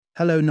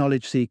Hello,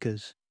 knowledge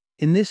seekers.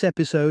 In this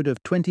episode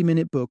of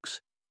 20-Minute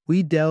Books,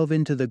 we delve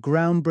into the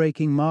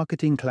groundbreaking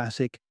marketing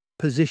classic,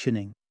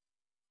 Positioning.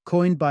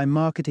 Coined by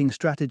marketing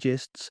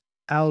strategists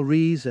Al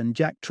Ries and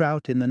Jack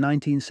Trout in the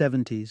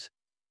 1970s,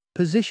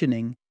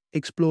 Positioning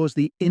explores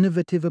the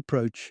innovative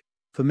approach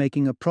for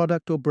making a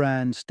product or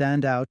brand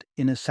stand out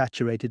in a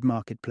saturated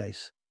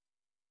marketplace.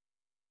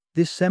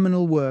 This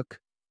seminal work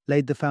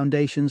laid the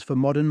foundations for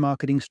modern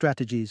marketing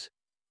strategies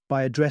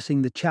by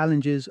addressing the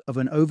challenges of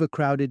an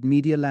overcrowded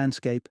media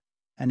landscape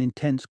and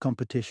intense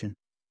competition.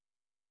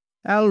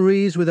 Al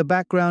Ries, with a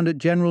background at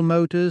General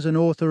Motors and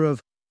author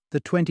of The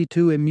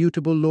 22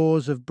 Immutable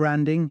Laws of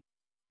Branding,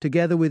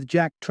 together with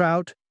Jack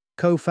Trout,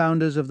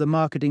 co-founders of the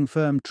marketing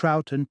firm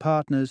Trout and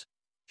Partners,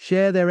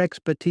 share their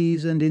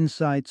expertise and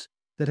insights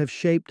that have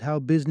shaped how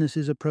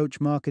businesses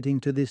approach marketing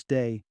to this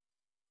day.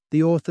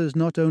 The authors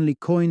not only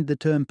coined the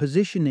term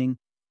positioning,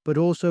 but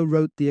also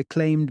wrote the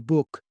acclaimed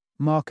book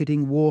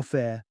Marketing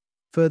Warfare,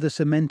 further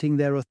cementing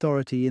their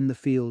authority in the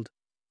field.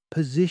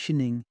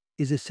 Positioning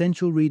is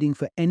essential reading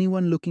for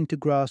anyone looking to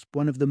grasp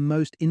one of the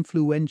most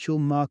influential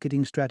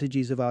marketing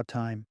strategies of our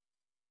time.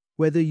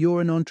 Whether you're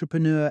an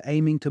entrepreneur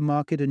aiming to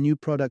market a new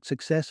product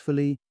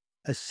successfully,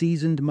 a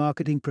seasoned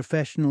marketing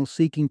professional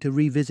seeking to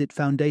revisit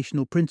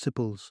foundational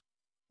principles,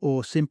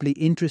 or simply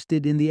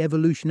interested in the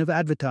evolution of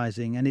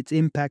advertising and its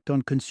impact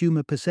on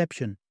consumer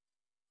perception,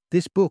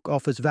 this book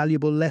offers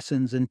valuable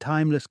lessons and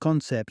timeless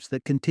concepts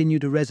that continue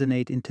to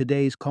resonate in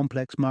today's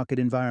complex market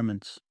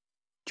environments.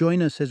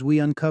 Join us as we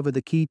uncover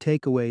the key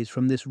takeaways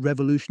from this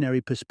revolutionary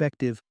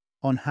perspective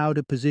on how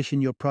to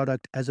position your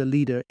product as a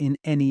leader in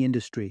any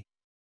industry.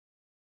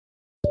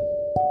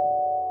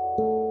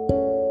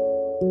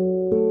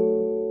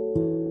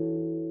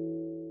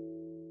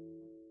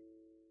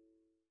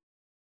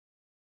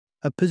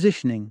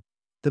 Positioning,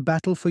 the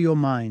battle for your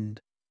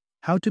mind.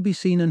 How to be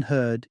seen and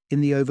heard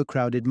in the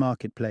overcrowded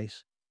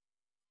marketplace.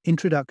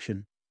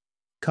 Introduction.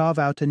 Carve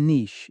out a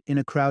niche in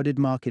a crowded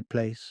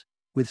marketplace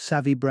with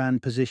savvy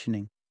brand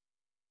positioning.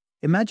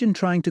 Imagine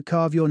trying to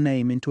carve your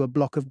name into a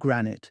block of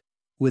granite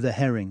with a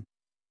herring.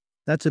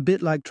 That's a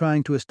bit like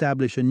trying to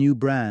establish a new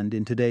brand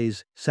in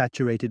today's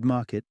saturated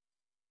market.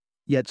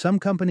 Yet some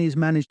companies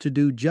manage to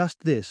do just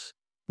this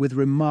with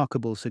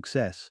remarkable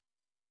success.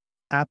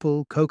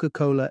 Apple,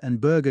 Coca-Cola, and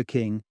Burger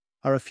King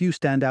are a few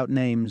standout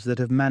names that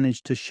have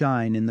managed to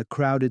shine in the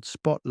crowded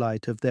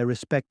spotlight of their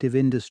respective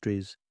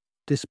industries,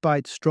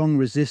 despite strong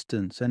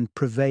resistance and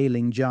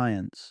prevailing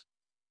giants.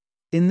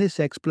 In this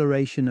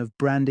exploration of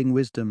branding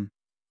wisdom,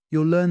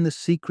 you'll learn the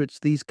secrets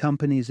these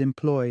companies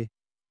employ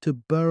to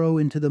burrow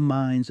into the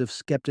minds of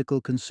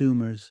skeptical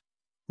consumers,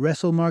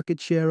 wrestle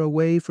market share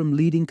away from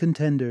leading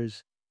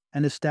contenders,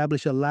 and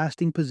establish a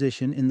lasting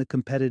position in the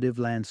competitive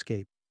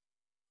landscape.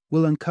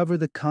 We'll uncover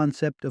the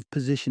concept of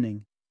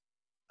positioning,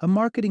 a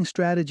marketing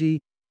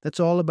strategy that's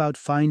all about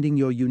finding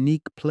your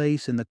unique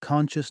place in the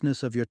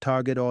consciousness of your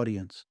target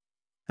audience.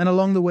 And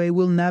along the way,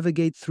 we'll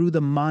navigate through the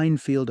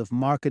minefield of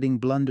marketing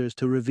blunders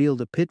to reveal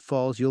the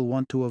pitfalls you'll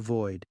want to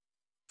avoid.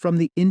 From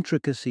the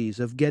intricacies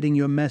of getting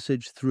your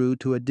message through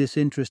to a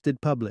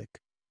disinterested public,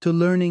 to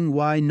learning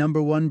why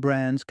number one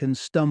brands can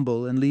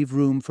stumble and leave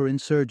room for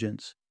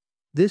insurgents,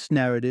 this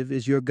narrative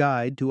is your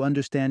guide to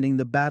understanding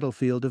the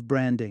battlefield of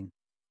branding.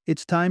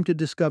 It's time to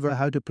discover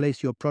how to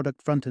place your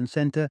product front and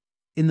center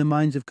in the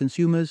minds of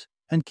consumers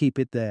and keep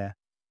it there.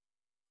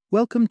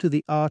 Welcome to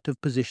the art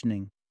of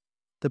positioning,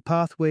 the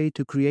pathway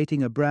to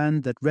creating a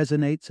brand that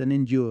resonates and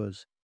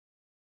endures.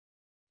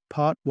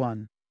 Part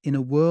 1. In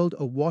a world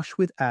awash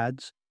with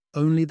ads,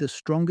 only the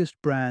strongest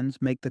brands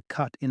make the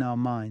cut in our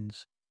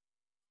minds.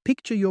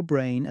 Picture your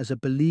brain as a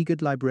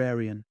beleaguered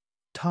librarian,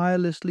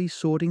 tirelessly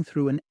sorting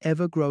through an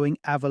ever-growing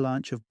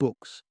avalanche of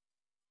books.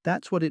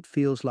 That's what it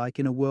feels like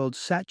in a world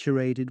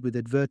saturated with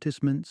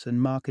advertisements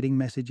and marketing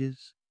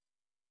messages.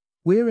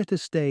 We're at a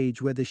stage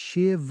where the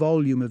sheer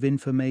volume of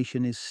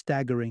information is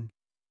staggering,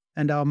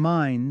 and our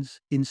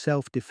minds, in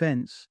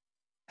self-defense,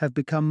 have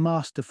become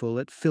masterful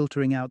at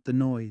filtering out the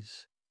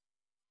noise.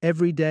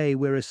 Every day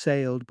we're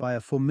assailed by a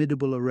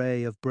formidable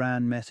array of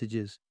brand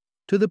messages,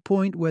 to the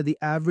point where the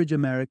average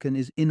American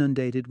is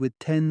inundated with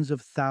tens of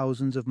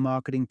thousands of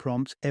marketing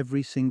prompts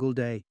every single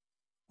day.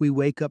 We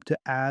wake up to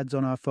ads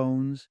on our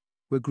phones,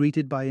 we're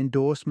greeted by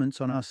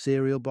endorsements on our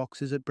cereal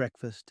boxes at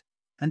breakfast,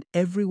 and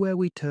everywhere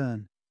we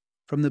turn,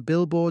 from the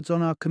billboards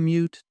on our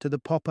commute to the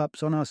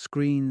pop-ups on our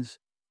screens,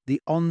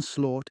 the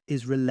onslaught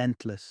is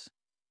relentless.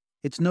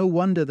 It's no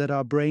wonder that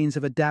our brains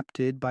have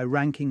adapted by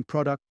ranking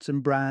products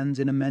and brands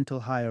in a mental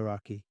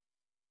hierarchy.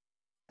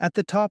 At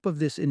the top of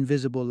this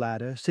invisible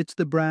ladder sits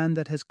the brand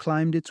that has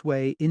climbed its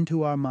way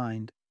into our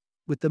mind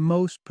with the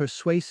most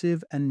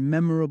persuasive and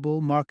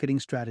memorable marketing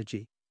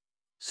strategy,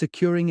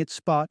 securing its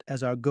spot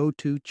as our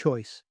go-to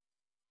choice.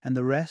 And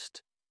the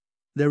rest?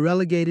 They're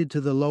relegated to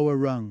the lower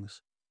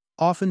rungs,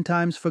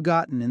 oftentimes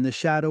forgotten in the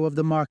shadow of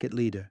the market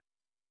leader.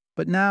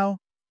 But now,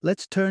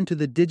 let's turn to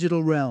the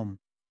digital realm,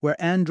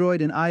 where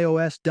Android and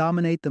iOS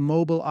dominate the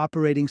mobile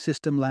operating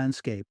system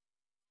landscape.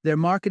 Their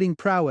marketing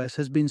prowess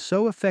has been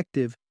so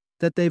effective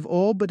that they've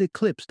all but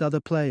eclipsed other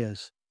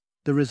players.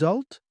 The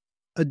result?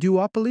 A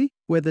duopoly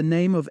where the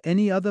name of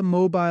any other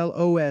mobile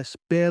OS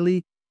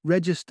barely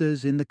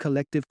registers in the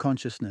collective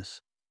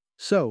consciousness.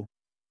 So,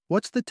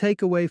 what's the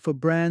takeaway for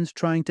brands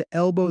trying to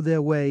elbow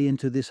their way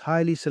into this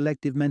highly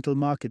selective mental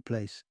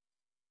marketplace?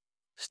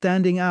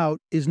 Standing out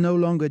is no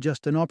longer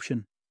just an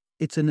option,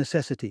 it's a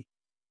necessity.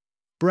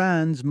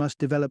 Brands must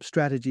develop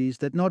strategies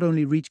that not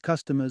only reach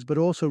customers but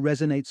also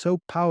resonate so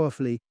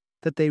powerfully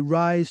that they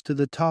rise to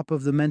the top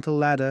of the mental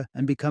ladder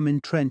and become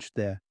entrenched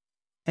there.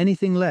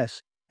 Anything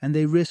less, and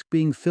they risk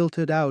being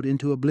filtered out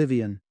into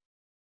oblivion.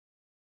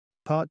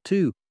 Part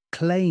 2.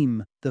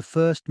 Claim the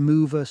first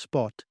mover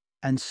spot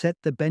and set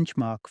the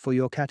benchmark for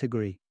your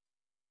category.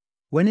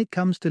 When it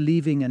comes to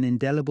leaving an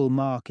indelible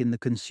mark in the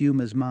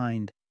consumer's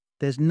mind,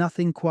 there's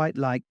nothing quite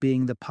like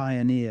being the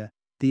pioneer,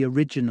 the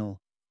original,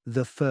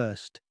 the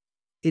first.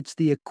 It's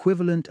the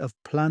equivalent of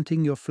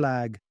planting your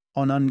flag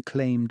on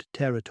unclaimed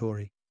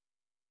territory.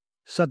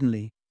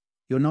 Suddenly,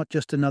 you're not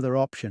just another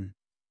option,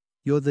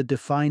 you're the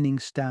defining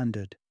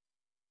standard.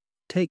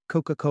 Take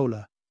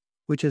Coca-Cola,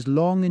 which has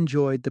long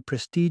enjoyed the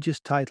prestigious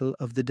title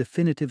of the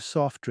definitive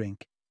soft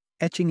drink,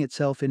 etching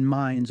itself in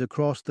minds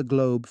across the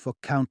globe for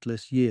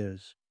countless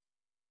years.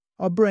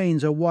 Our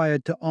brains are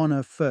wired to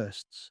honor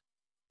firsts.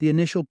 The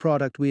initial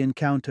product we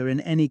encounter in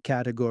any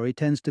category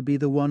tends to be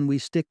the one we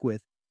stick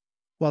with,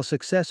 while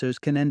successors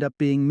can end up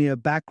being mere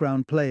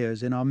background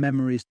players in our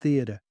memory's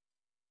theater.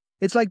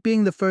 It's like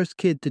being the first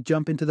kid to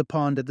jump into the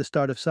pond at the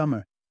start of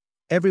summer.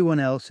 Everyone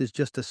else is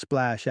just a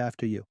splash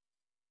after you.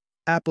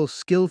 Apple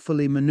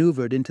skillfully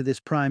maneuvered into this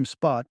prime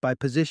spot by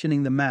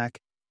positioning the Mac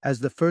as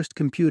the first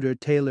computer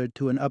tailored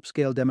to an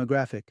upscale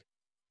demographic.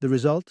 The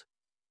result?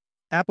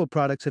 Apple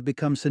products have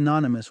become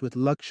synonymous with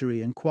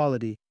luxury and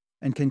quality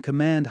and can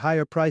command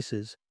higher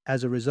prices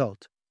as a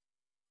result.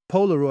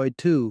 Polaroid,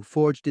 too,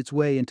 forged its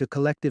way into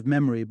collective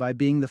memory by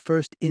being the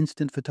first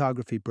instant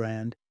photography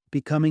brand,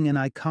 becoming an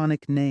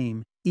iconic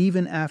name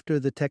even after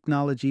the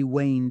technology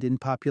waned in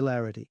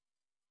popularity.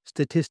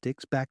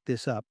 Statistics back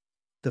this up.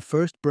 The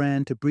first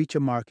brand to breach a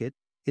market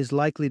is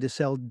likely to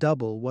sell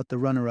double what the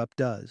runner-up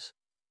does.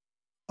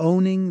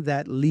 Owning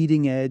that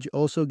leading edge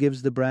also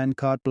gives the brand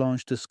carte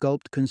blanche to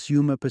sculpt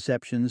consumer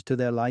perceptions to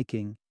their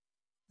liking.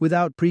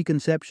 Without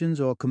preconceptions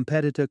or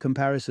competitor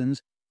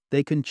comparisons,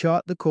 they can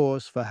chart the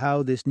course for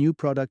how this new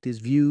product is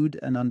viewed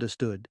and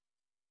understood.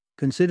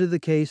 Consider the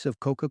case of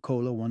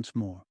Coca-Cola once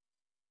more.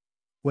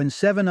 When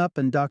 7-Up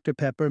and Dr.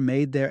 Pepper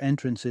made their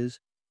entrances,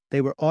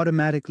 they were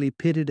automatically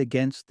pitted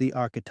against the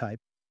archetype,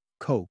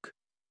 Coke.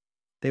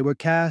 They were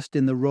cast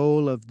in the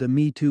role of the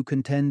Me Too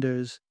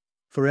contenders,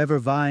 forever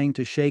vying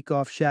to shake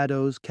off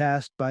shadows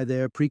cast by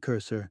their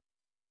precursor.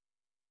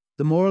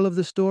 The moral of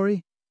the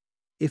story?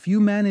 If you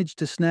manage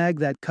to snag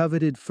that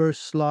coveted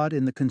first slot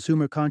in the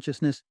consumer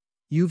consciousness,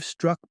 you've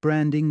struck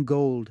branding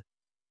gold.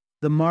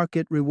 The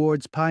market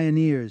rewards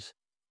pioneers,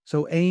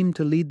 so aim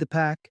to lead the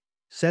pack,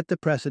 set the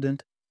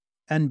precedent,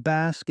 and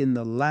bask in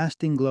the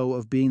lasting glow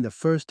of being the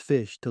first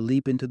fish to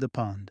leap into the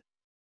pond.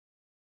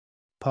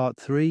 Part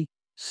 3.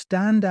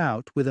 Stand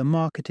out with a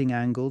marketing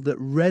angle that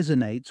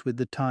resonates with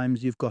the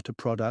times you've got a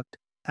product,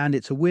 and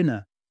it's a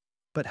winner.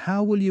 But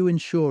how will you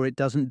ensure it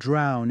doesn't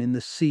drown in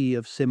the sea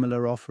of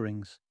similar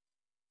offerings?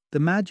 The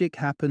magic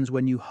happens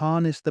when you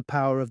harness the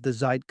power of the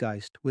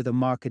zeitgeist with a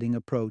marketing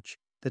approach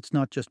that's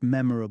not just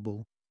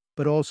memorable,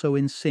 but also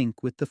in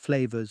sync with the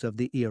flavors of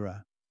the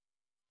era.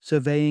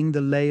 Surveying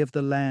the lay of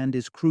the land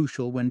is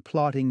crucial when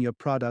plotting your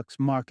product's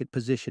market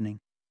positioning.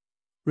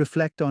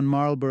 Reflect on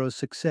Marlboro's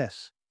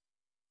success.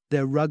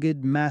 Their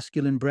rugged,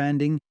 masculine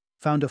branding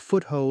found a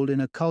foothold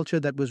in a culture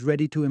that was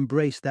ready to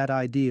embrace that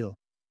ideal.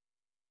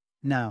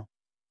 Now,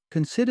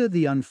 consider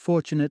the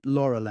unfortunate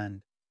Lauraland.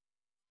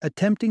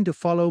 Attempting to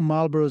follow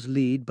Marlboro's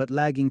lead but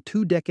lagging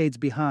 2 decades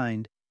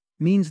behind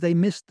means they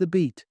missed the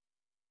beat.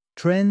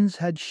 Trends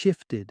had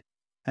shifted,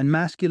 and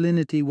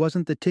masculinity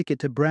wasn't the ticket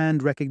to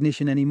brand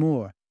recognition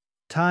anymore.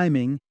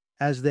 Timing,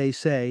 as they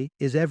say,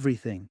 is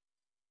everything.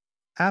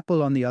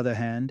 Apple, on the other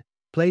hand,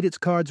 played its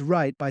cards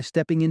right by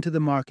stepping into the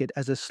market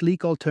as a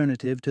sleek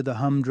alternative to the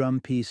humdrum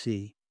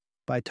PC.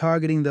 By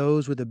targeting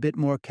those with a bit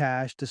more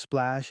cash to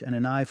splash and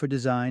an eye for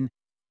design,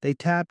 they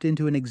tapped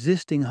into an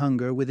existing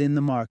hunger within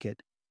the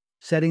market,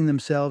 setting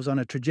themselves on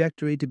a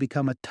trajectory to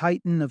become a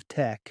titan of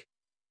tech.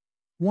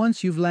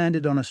 Once you've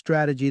landed on a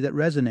strategy that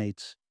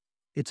resonates,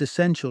 it's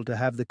essential to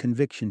have the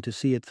conviction to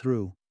see it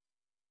through.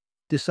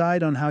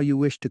 Decide on how you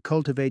wish to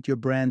cultivate your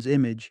brand's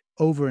image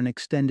over an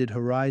extended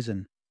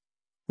horizon,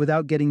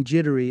 without getting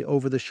jittery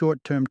over the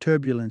short-term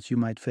turbulence you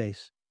might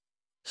face.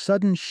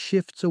 Sudden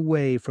shifts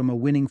away from a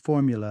winning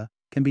formula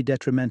can be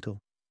detrimental,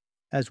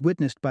 as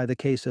witnessed by the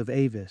case of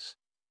Avis.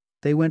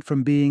 They went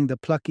from being the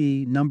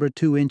plucky number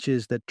 2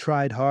 inches that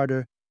tried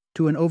harder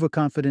to an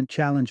overconfident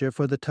challenger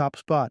for the top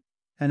spot,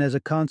 and as a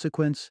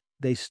consequence,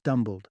 they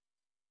stumbled.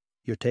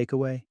 Your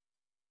takeaway?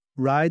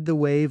 Ride the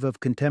wave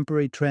of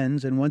contemporary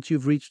trends, and once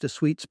you've reached a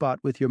sweet spot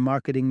with your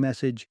marketing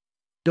message,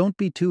 don't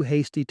be too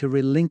hasty to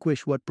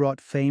relinquish what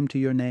brought fame to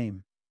your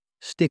name.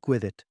 Stick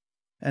with it,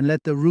 and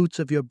let the roots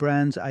of your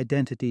brand's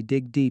identity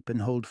dig deep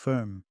and hold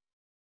firm.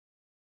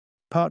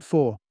 Part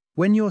 4.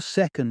 When you're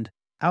second,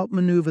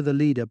 outmaneuver the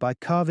leader by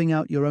carving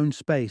out your own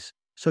space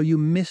so you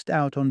missed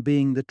out on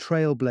being the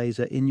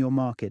trailblazer in your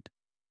market.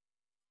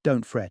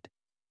 Don't fret.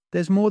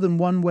 There's more than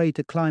one way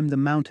to climb the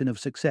mountain of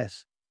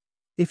success.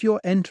 If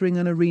you're entering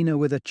an arena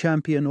with a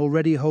champion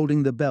already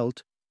holding the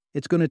belt,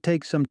 it's going to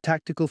take some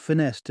tactical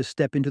finesse to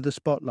step into the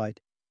spotlight.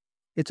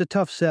 It's a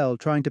tough sell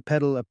trying to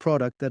peddle a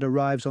product that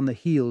arrives on the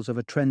heels of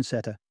a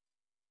trendsetter.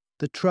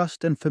 The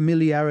trust and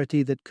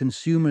familiarity that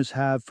consumers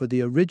have for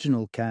the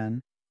original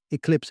can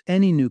eclipse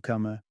any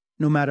newcomer,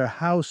 no matter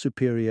how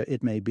superior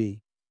it may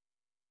be.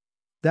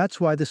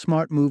 That's why the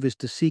smart move is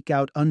to seek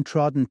out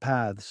untrodden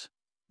paths,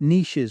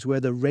 niches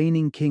where the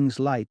reigning king's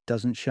light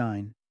doesn't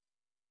shine.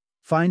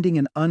 Finding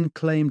an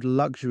unclaimed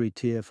luxury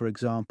tier, for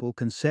example,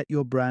 can set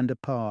your brand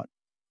apart.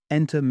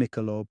 Enter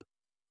Michelob.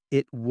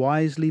 It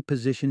wisely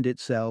positioned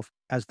itself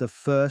as the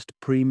first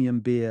premium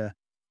beer,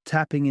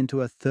 tapping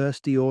into a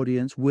thirsty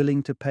audience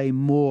willing to pay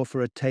more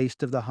for a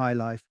taste of the high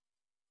life.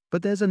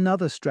 But there's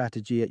another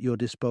strategy at your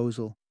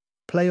disposal.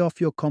 Play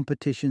off your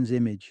competition's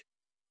image.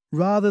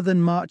 Rather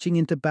than marching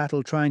into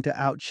battle trying to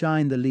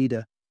outshine the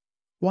leader,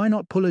 why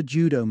not pull a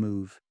judo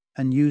move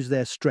and use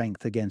their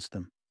strength against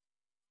them?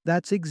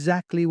 That's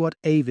exactly what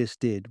Avis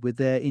did with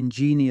their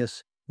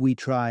ingenious "We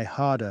Try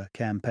Harder"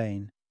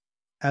 campaign.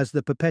 As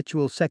the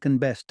perpetual second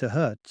best to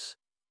Hertz,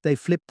 they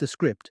flipped the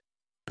script,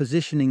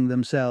 positioning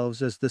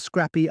themselves as the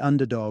scrappy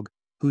underdog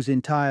whose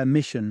entire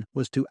mission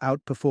was to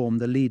outperform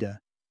the leader.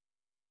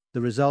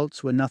 The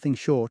results were nothing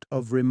short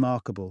of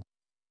remarkable.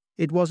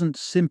 It wasn't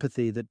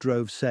sympathy that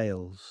drove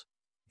sales.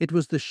 It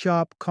was the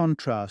sharp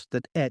contrast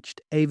that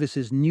etched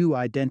Avis's new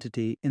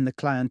identity in the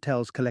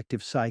clientele's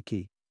collective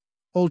psyche.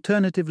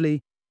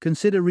 Alternatively,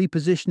 consider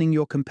repositioning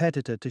your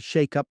competitor to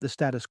shake up the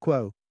status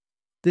quo.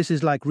 This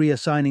is like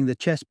reassigning the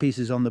chess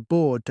pieces on the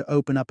board to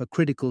open up a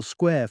critical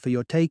square for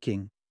your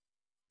taking.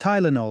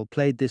 Tylenol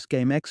played this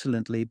game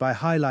excellently by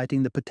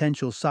highlighting the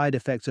potential side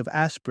effects of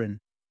aspirin,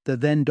 the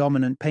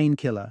then-dominant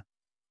painkiller.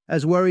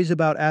 As worries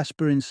about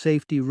aspirin's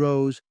safety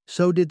rose,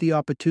 so did the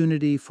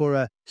opportunity for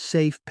a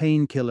safe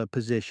painkiller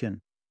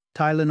position.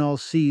 Tylenol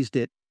seized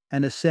it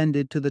and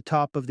ascended to the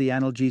top of the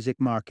analgesic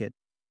market.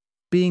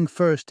 Being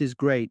first is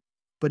great,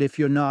 but if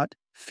you're not,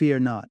 fear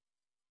not.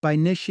 By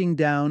niching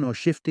down or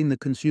shifting the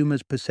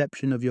consumer's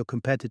perception of your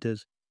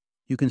competitors,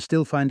 you can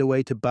still find a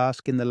way to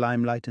bask in the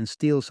limelight and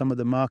steal some of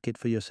the market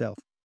for yourself.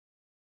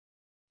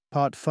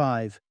 Part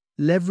 5.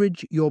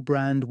 Leverage your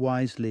brand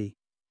wisely.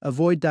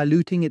 Avoid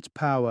diluting its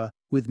power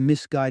with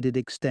misguided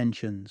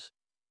extensions.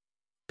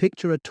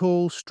 Picture a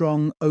tall,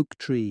 strong oak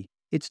tree.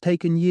 It's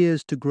taken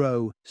years to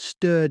grow,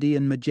 sturdy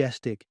and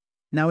majestic.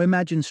 Now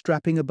imagine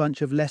strapping a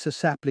bunch of lesser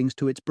saplings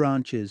to its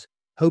branches,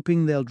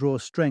 hoping they'll draw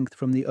strength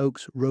from the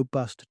oak's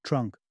robust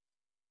trunk.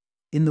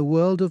 In the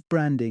world of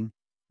branding,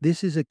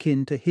 this is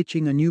akin to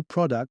hitching a new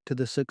product to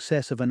the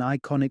success of an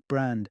iconic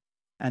brand,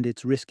 and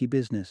it's risky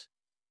business.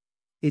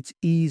 It's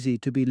easy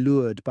to be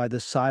lured by the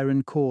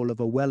siren call of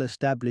a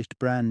well-established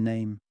brand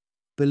name,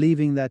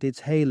 believing that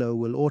its halo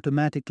will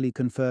automatically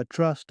confer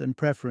trust and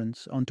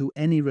preference onto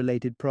any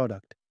related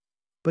product.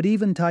 But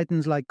even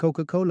titans like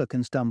Coca-Cola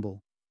can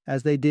stumble,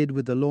 as they did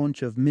with the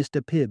launch of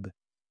Mr. Pibb,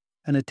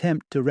 an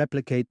attempt to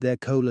replicate their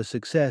cola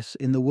success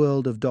in the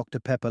world of Dr.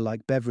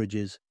 Pepper-like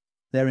beverages.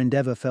 Their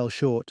endeavor fell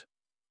short,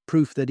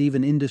 proof that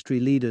even industry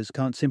leaders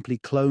can't simply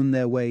clone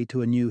their way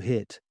to a new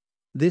hit.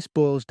 This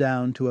boils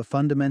down to a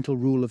fundamental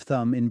rule of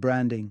thumb in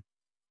branding.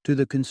 To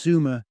the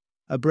consumer,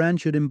 a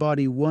brand should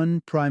embody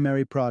one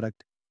primary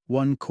product,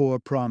 one core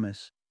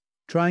promise.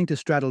 Trying to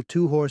straddle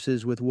two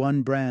horses with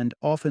one brand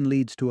often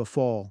leads to a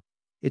fall.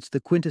 It's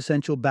the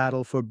quintessential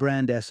battle for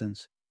brand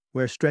essence,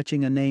 where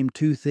stretching a name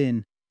too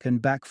thin can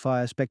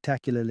backfire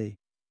spectacularly.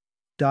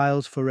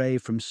 Dial's foray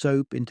from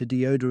soap into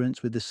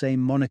deodorants with the same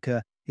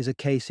moniker is a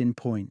case in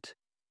point.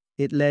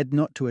 It led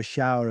not to a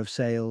shower of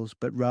sales,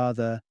 but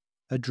rather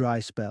a dry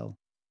spell.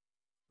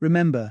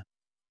 Remember,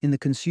 in the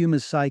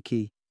consumer's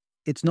psyche,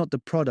 it's not the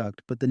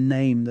product but the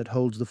name that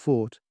holds the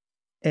fort.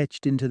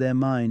 Etched into their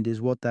mind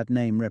is what that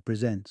name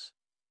represents.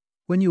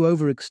 When you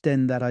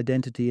overextend that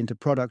identity into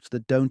products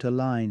that don't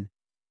align,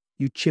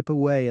 you chip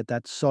away at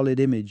that solid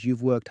image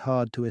you've worked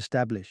hard to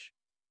establish.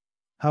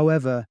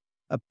 However,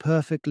 a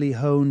perfectly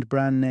honed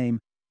brand name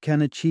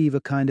can achieve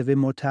a kind of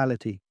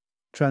immortality,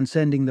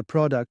 transcending the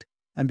product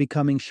and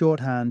becoming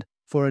shorthand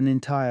for an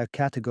entire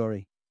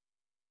category.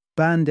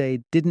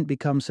 Band-Aid didn't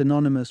become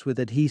synonymous with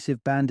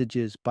adhesive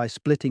bandages by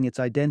splitting its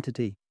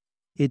identity.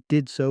 It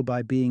did so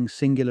by being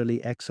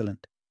singularly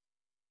excellent.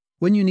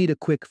 When you need a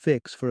quick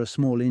fix for a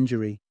small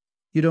injury,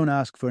 you don't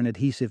ask for an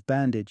adhesive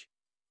bandage.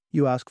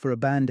 You ask for a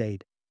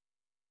Band-Aid.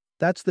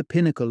 That's the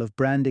pinnacle of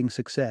branding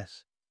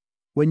success,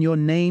 when your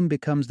name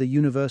becomes the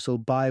universal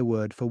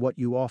byword for what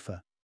you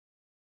offer.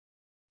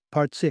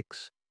 Part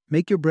 6.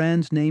 Make your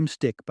brand's name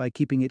stick by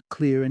keeping it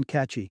clear and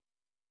catchy.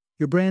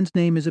 Your brand's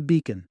name is a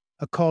beacon,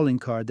 a calling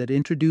card that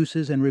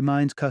introduces and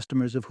reminds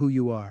customers of who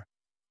you are.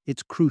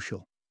 It's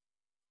crucial.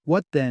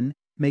 What, then,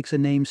 makes a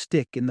name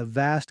stick in the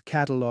vast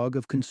catalog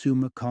of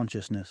consumer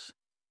consciousness?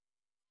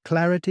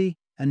 Clarity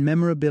and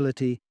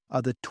memorability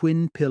are the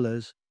twin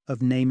pillars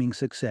of naming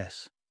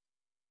success.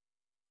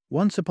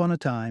 Once upon a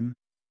time,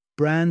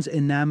 brands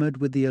enamored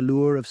with the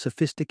allure of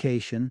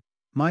sophistication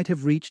might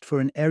have reached for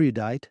an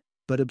erudite,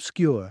 but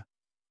obscure,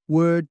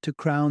 word to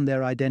crown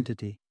their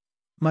identity,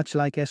 much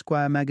like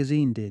Esquire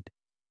magazine did.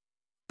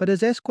 But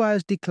as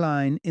Esquire's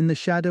decline in the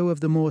shadow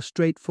of the more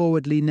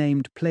straightforwardly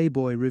named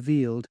Playboy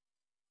revealed,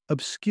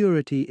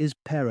 obscurity is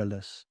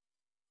perilous.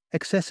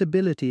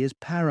 Accessibility is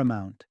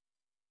paramount.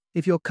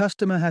 If your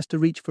customer has to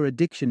reach for a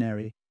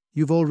dictionary,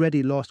 you've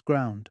already lost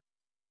ground.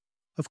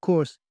 Of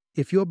course,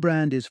 if your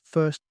brand is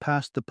first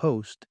past the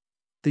post,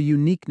 the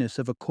uniqueness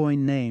of a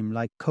coin name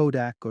like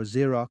Kodak or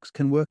Xerox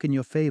can work in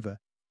your favor,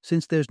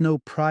 since there's no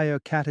prior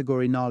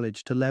category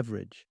knowledge to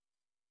leverage.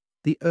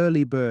 The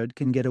early bird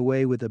can get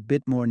away with a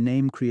bit more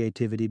name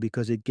creativity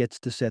because it gets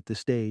to set the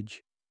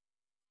stage.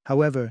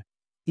 However,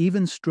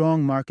 even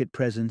strong market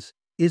presence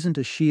isn't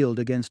a shield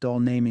against all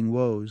naming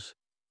woes.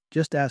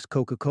 Just ask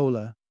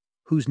Coca-Cola,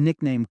 whose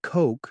nickname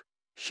Coke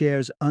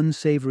shares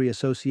unsavory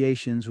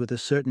associations with a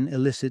certain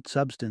illicit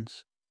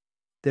substance.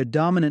 Their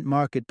dominant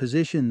market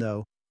position,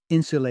 though,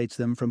 insulates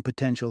them from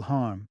potential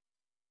harm.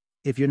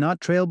 If you're not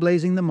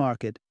trailblazing the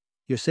market,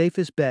 your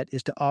safest bet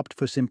is to opt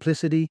for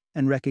simplicity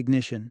and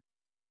recognition.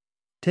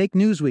 Take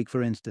Newsweek,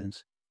 for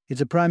instance.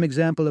 It's a prime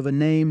example of a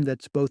name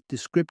that's both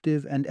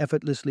descriptive and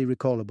effortlessly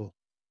recallable.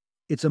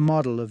 It's a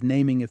model of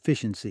naming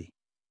efficiency.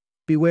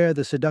 Beware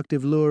the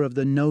seductive lure of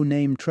the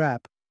no-name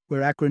trap,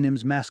 where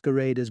acronyms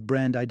masquerade as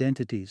brand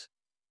identities.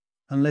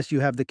 Unless you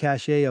have the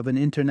cachet of an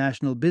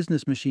international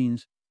business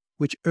machines,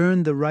 which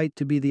earned the right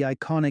to be the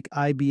iconic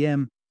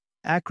IBM,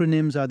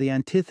 acronyms are the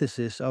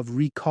antithesis of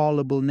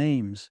recallable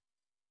names.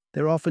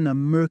 They're often a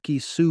murky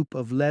soup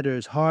of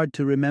letters hard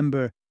to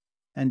remember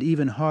and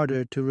even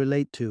harder to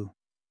relate to.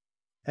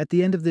 At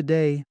the end of the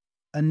day,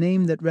 a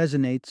name that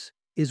resonates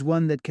is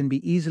one that can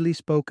be easily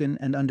spoken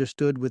and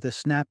understood with a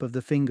snap of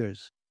the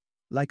fingers.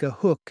 Like a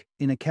hook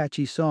in a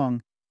catchy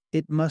song,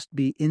 it must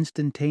be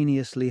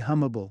instantaneously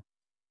hummable.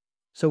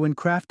 So when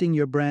crafting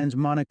your brand's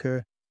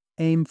moniker,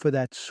 aim for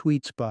that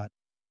sweet spot.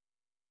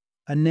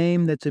 A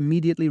name that's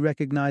immediately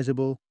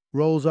recognizable,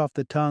 rolls off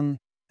the tongue,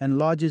 and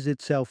lodges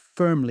itself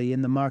firmly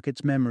in the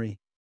market's memory.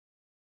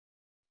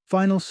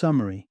 Final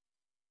summary.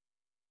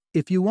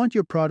 If you want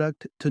your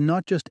product to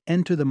not just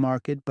enter the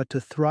market but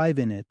to thrive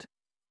in it,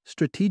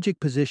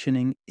 strategic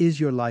positioning is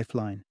your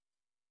lifeline.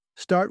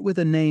 Start with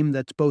a name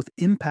that's both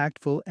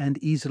impactful and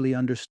easily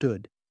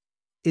understood.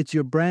 It's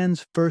your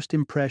brand's first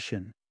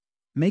impression.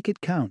 Make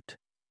it count.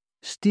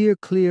 Steer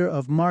clear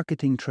of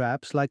marketing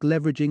traps like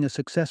leveraging a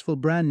successful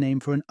brand name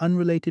for an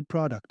unrelated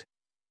product,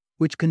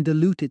 which can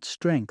dilute its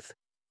strength,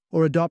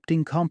 or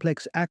adopting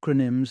complex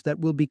acronyms that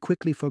will be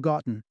quickly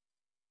forgotten.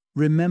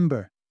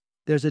 Remember,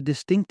 there's a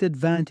distinct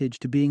advantage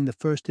to being the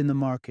first in the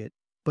market,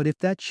 but if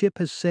that ship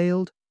has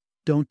sailed,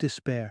 don't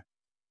despair.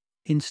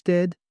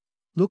 Instead,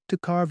 look to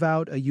carve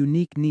out a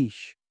unique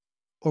niche,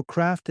 or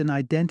craft an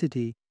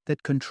identity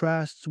that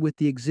contrasts with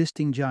the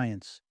existing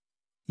giants.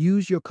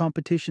 Use your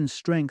competition's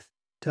strength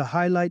to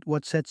highlight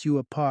what sets you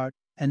apart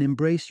and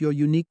embrace your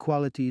unique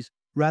qualities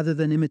rather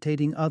than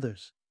imitating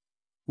others.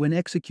 When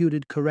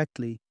executed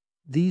correctly,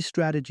 these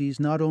strategies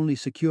not only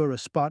secure a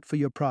spot for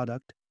your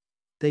product,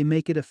 they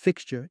make it a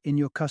fixture in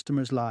your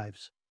customers'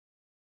 lives.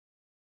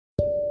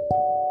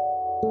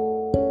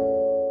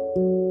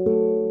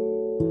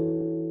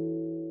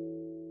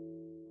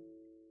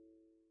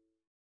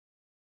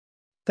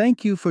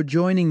 Thank you for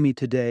joining me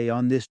today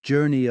on this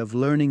journey of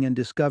learning and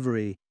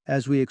discovery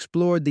as we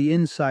explored the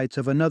insights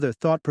of another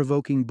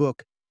thought-provoking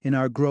book in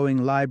our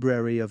growing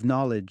library of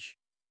knowledge.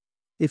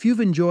 If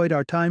you've enjoyed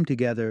our time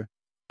together,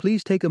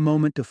 please take a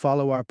moment to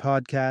follow our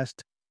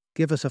podcast,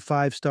 give us a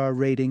 5-star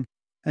rating,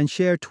 and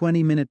share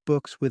 20-minute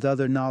books with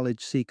other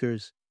knowledge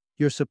seekers.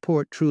 Your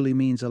support truly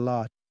means a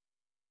lot.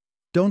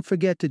 Don't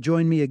forget to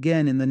join me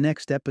again in the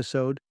next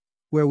episode,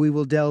 where we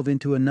will delve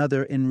into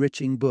another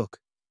enriching book.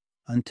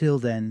 Until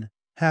then,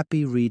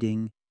 happy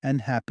reading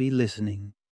and happy listening.